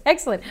course.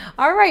 Excellent.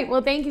 All right.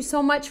 Well, thank you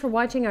so much for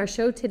watching our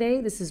show today.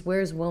 This is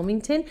Where's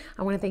Wilmington.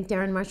 I want to thank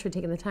Darren Marsh for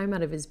taking the time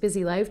out of his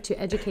busy life to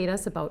educate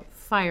us about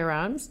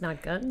firearms,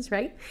 not guns,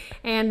 right?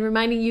 And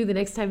reminding you the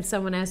next time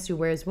someone asks you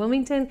Where's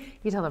Wilmington,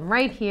 you tell them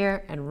right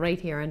here and right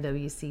here on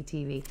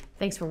WCTV.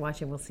 Thanks for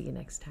watching. We'll see you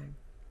next time.